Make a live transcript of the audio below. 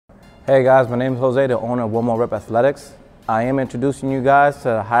Hey guys, my name is Jose, the owner of One More Rep Athletics. I am introducing you guys to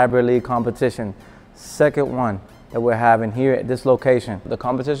the Hybrid League competition, second one that we're having here at this location. The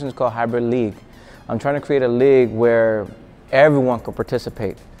competition is called Hybrid League. I'm trying to create a league where everyone can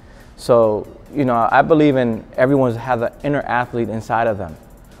participate. So, I believe in everyone has an inner athlete inside of them.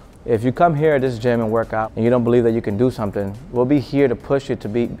 If you come here at this gym and work out and you don't believe that you can do something, we'll be here to push you to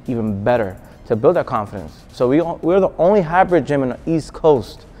be even better, to build that confidence. So we're the only hybrid gym in the East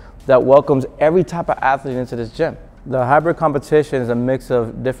Coast that welcomes every type of athlete into this gym. The hybrid competition is a mix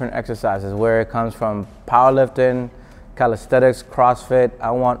of different exercises where it comes from powerlifting, calisthenics, CrossFit.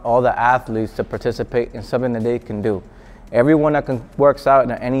 I want all the athletes to participate in something that they can do. Everyone that works out in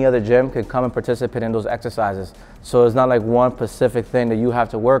any other gym can come and participate in those exercises. So it's not like one specific thing that you have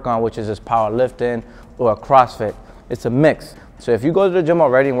to work on, which is just powerlifting or CrossFit. It's a mix. So if you go to the gym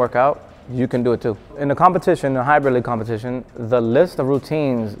already and work out, you can do it too. In the competition, the hybrid league competition, the list of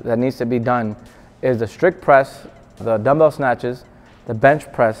routines that needs to be done is the strict press, the dumbbell snatches, the bench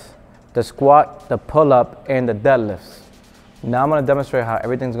press, the squat, the pull-up, and the deadlifts. Now I'm gonna demonstrate how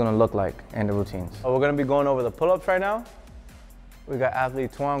everything's gonna look like in the routines. So we're gonna be going over the pull-ups right now. We got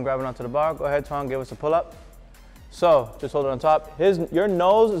athlete Twan grabbing onto the bar. Go ahead, Twan, give us a pull-up. So just hold it on top. Your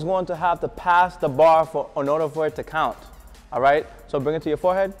nose is going to have to pass the bar in order for it to count, all right? So bring it to your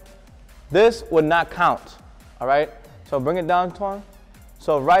forehead. This would not count, all right? So bring it down, Twan.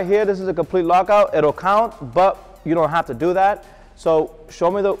 So right here, this is a complete lockout. It'll count, but you don't have to do that. So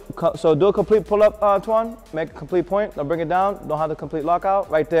do a complete pull-up, Twan. Make a complete point. Now bring it down. Don't have the complete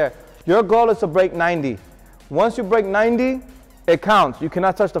lockout. Right there. Your goal is to break 90. Once you break 90, it counts. You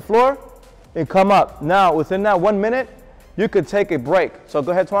cannot touch the floor and come up. Now, within that 1 minute, you could take a break. So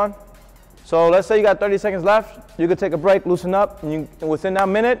go ahead, Twan. So let's say you got 30 seconds left. You could take a break, loosen up, and within that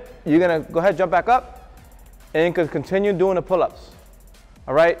minute, you're gonna go ahead, jump back up, and you can continue doing the pull-ups.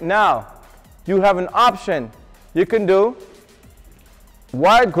 All right, now, you have an option. You can do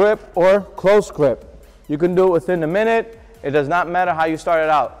wide grip or close grip. You can do it within a minute. It does not matter how you started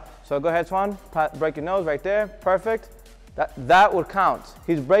out. So go ahead, Twan, break your nose right there, perfect. That would count.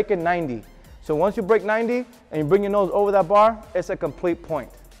 He's breaking 90. So once you break 90 and you bring your nose over that bar, it's a complete point.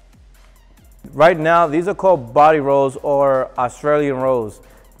 Right now, these are called body rows or Australian rows.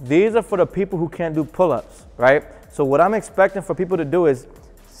 These are for the people who can't do pull-ups, right? So what I'm expecting for people to do is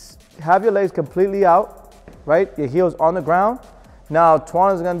have your legs completely out, right? Your heels on the ground. Now,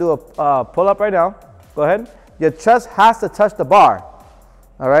 Twan is gonna do a pull-up right now. Go ahead. Your chest has to touch the bar,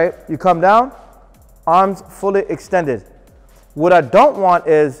 all right? You come down, arms fully extended. What I don't want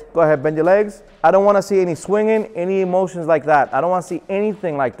is, go ahead, bend your legs. I don't wanna see any swinging, any emotions like that. I don't wanna see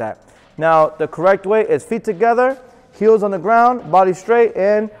anything like that. Now, the correct way is feet together, heels on the ground, body straight,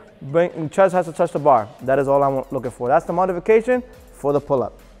 and chest has to touch the bar. That is all I'm looking for. That's the modification for the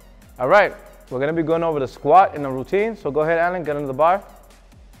pull-up. All right, we're gonna be going over the squat in the routine. So go ahead, Alan, get under the bar.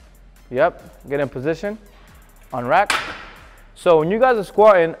 Yep, get in position, on rack. So when you guys are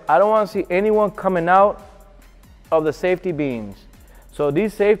squatting, I don't wanna see anyone coming out of the safety beams. So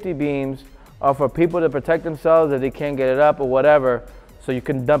these safety beams are for people to protect themselves if they can't get it up or whatever. So you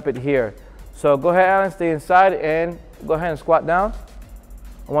can dump it here. So go ahead, Alan, stay inside and go ahead and squat down.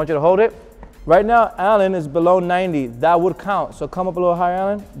 I want you to hold it. Right now, Alan is below 90. That would count. So come up a little higher,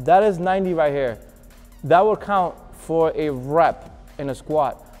 Alan. That is 90 right here. That would count for a rep in a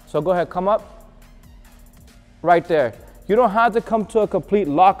squat. So go ahead, come up. Right there. You don't have to come to a complete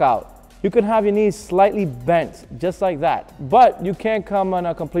lockout. You can have your knees slightly bent, just like that. But you can't come on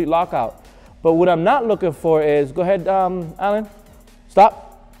a complete lockout. But what I'm not looking for is, go ahead, Alan.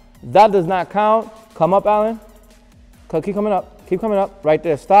 Stop. That does not count. Come up, Alan. Keep coming up. Keep coming up. Right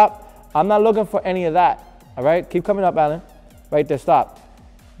there. Stop. I'm not looking for any of that. All right? Keep coming up, Alan. Right there. Stop.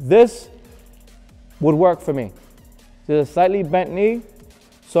 This would work for me. There's a slightly bent knee.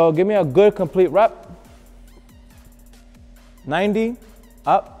 So give me a good complete rep. 90.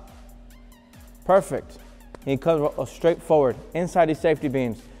 Up. Perfect. He comes straight forward inside these safety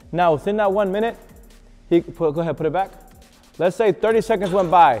beams. Now, within that 1 minute, go ahead, put it back. Let's say 30 seconds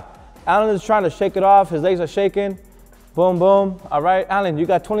went by. Alan is trying to shake it off. His legs are shaking. Boom, boom. All right, Alan, you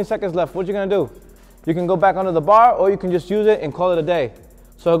got 20 seconds left. What you gonna do? You can go back under the bar or you can just use it and call it a day.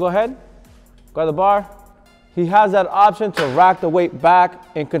 So go ahead, grab the bar. He has that option to rack the weight back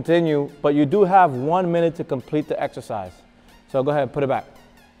and continue, but you do have 1 minute to complete the exercise. So go ahead, put it back.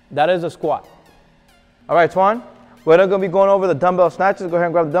 That is a squat. All right, Twan, we're gonna be going over the dumbbell snatches. Go ahead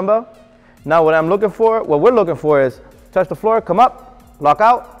and grab the dumbbell. Now what we're looking for is touch the floor, come up, lock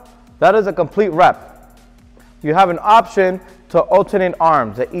out. That is a complete rep. You have an option to alternate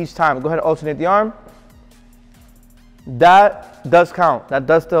arms at each time. Go ahead and alternate the arm. that does count. That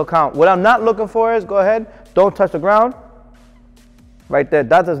does still count. What I'm not looking for is, go ahead, don't touch the ground. Right there,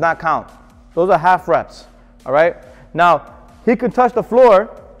 that does not count. Those are half reps, all right? Now, he can touch the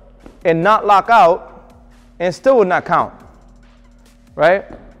floor and not lock out and still would not count, right?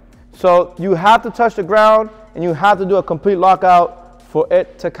 So you have to touch the ground and you have to do a complete lockout for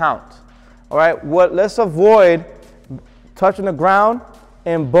it to count, all right? Let's avoid touching the ground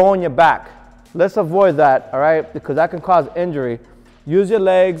and bowing your back. Let's avoid that, all right? Because that can cause injury. Use your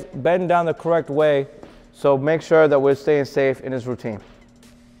legs, bend down the correct way. So make sure that we're staying safe in this routine.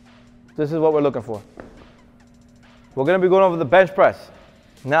 This is what we're looking for. We're gonna be going over the bench press.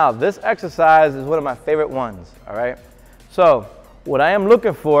 Now, this exercise is one of my favorite ones, all right? So, what I am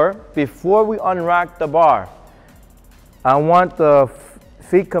looking for, before we unrack the bar, I want the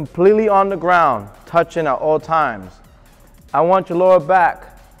feet completely on the ground, touching at all times. I want your lower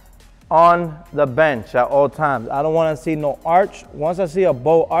back on the bench at all times. I don't wanna see no arch. Once I see a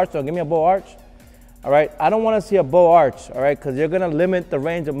bow arch, so give me a bow arch. All right, I don't want to see a bow arch, all right, because you're going to limit the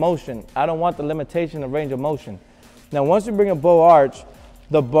range of motion. I don't want the limitation of range of motion. Now, once you bring a bow arch,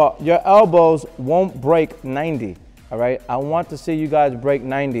 your elbows won't break 90, all right? I want to see you guys break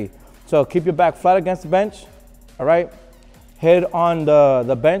 90. So keep your back flat against the bench, all right? Head on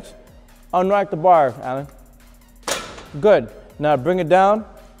the bench. Unrack the bar, Alan. Good. Now bring it down,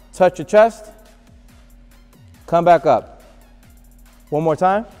 touch your chest, come back up. One more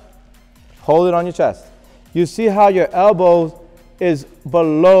time. Hold it on your chest. You see how your elbows is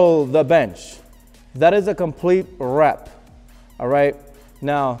below the bench. That is a complete rep, all right?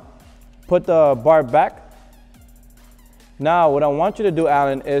 Now, put the bar back. Now, what I want you to do,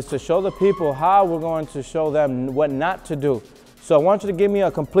 Alan, is to show the people how we're going to show them what not to do. So I want you to give me a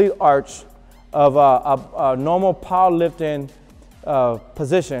complete arch of a normal powerlifting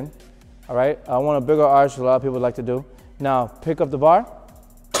position, all right? I want a bigger arch, a lot of people like to do. Now, pick up the bar.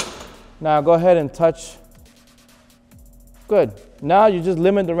 Now go ahead and touch. Good. Now you just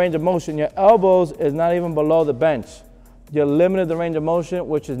limit the range of motion. Your elbows is not even below the bench. You limited the range of motion,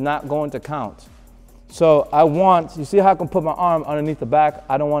 which is not going to count. So you see how I can put my arm underneath the back?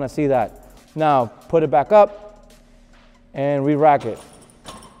 I don't want to see that. Now put it back up and re-rack it.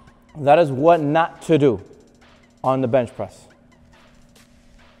 That is what not to do on the bench press.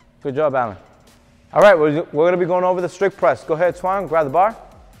 Good job, Alan. All right, we're going to be going over the strict press. Go ahead, Swan, grab the bar.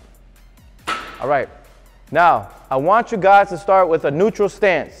 All right, now I want you guys to start with a neutral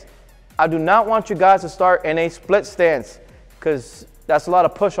stance. I do not want you guys to start in a split stance because that's a lot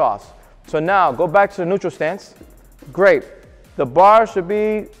of push-offs. So now go back to the neutral stance. Great. The bar should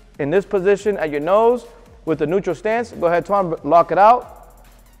be in this position at your nose with the neutral stance. Go ahead, Twan, lock it out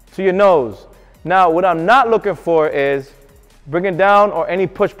to your nose. Now what I'm not looking for is bring it down or any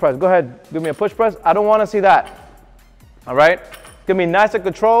push press. Go ahead, give me a push press. I don't want to see that. All right. It's going to be nice and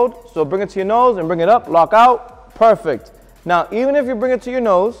controlled, so bring it to your nose and bring it up, lock out, perfect. Now, even if you bring it to your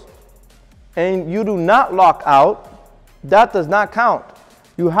nose and you do not lock out, that does not count.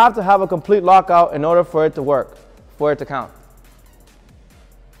 You have to have a complete lockout in order for it to work, for it to count.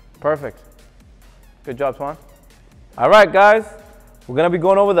 Perfect. Good job, Swan. All right, guys, we're going to be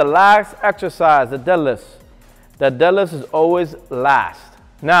going over the last exercise, the deadlifts. The deadlifts is always last.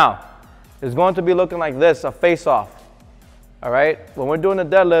 Now, it's going to be looking like this, a face-off. All right, when we're doing the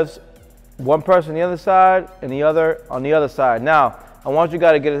deadlifts, one person on the other side and the other on the other side. Now, I want you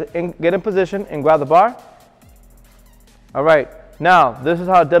guys to get in position and grab the bar. All right, now this is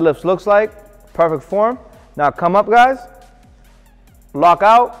how deadlifts looks like, perfect form. Now come up, guys, lock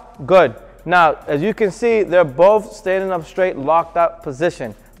out, good. Now, as you can see, they're both standing up straight, locked out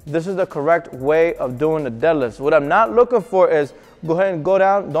position. This is the correct way of doing the deadlifts. What I'm not looking for is go ahead and go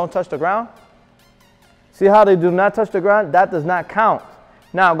down, don't touch the ground. See how they do not touch the ground? That does not count.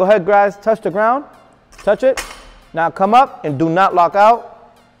 Now go ahead, guys, touch the ground, touch it. Now come up and do not lock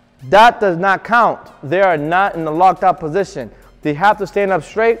out. That does not count. They are not in the locked out position. They have to stand up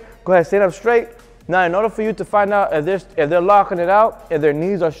straight. Go ahead, stand up straight. Now in order for you to find out if they're locking it out, if their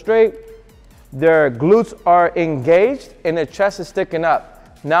knees are straight, their glutes are engaged and their chest is sticking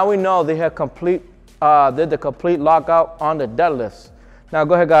up. Now we know they have did the complete lockout on the deadlifts. Now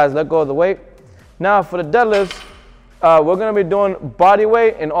go ahead, guys, let go of the weight. Now for the deadlifts, we're going to be doing body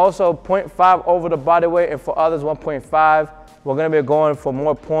weight and also 0.5 over the body weight, and for others 1.5. We're going to be going for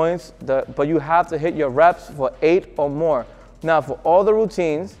more points, but you have to hit your reps for 8 or more. Now for all the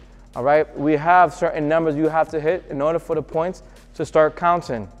routines, all right, we have certain numbers you have to hit in order for the points to start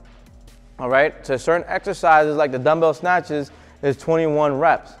counting. All right, so certain exercises like the dumbbell snatches is 21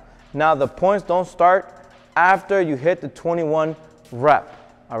 reps. Now the points don't start after you hit the 21 rep.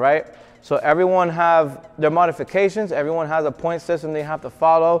 All right, So everyone have their modifications, everyone has a point system they have to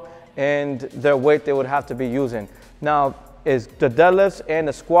follow, and their weight they would have to be using. Now, is the deadlifts and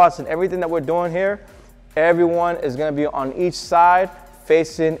the squats and everything that we're doing here, everyone is gonna be on each side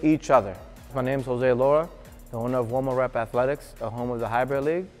facing each other. My name's Jose Laura, the owner of One More Rep Athletics, the home of the Hybrid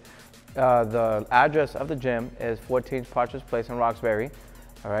League. The address of the gym is 14 Partridge Pl in Roxbury.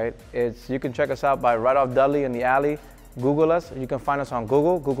 All right, you can check us out by right off Dudley in the alley. Google us. You can find us on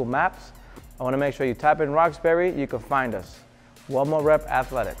Google Maps. I want to make sure you type in Roxbury, you can find us. One More Rep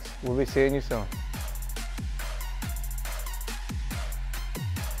Athletics. We'll be seeing you soon.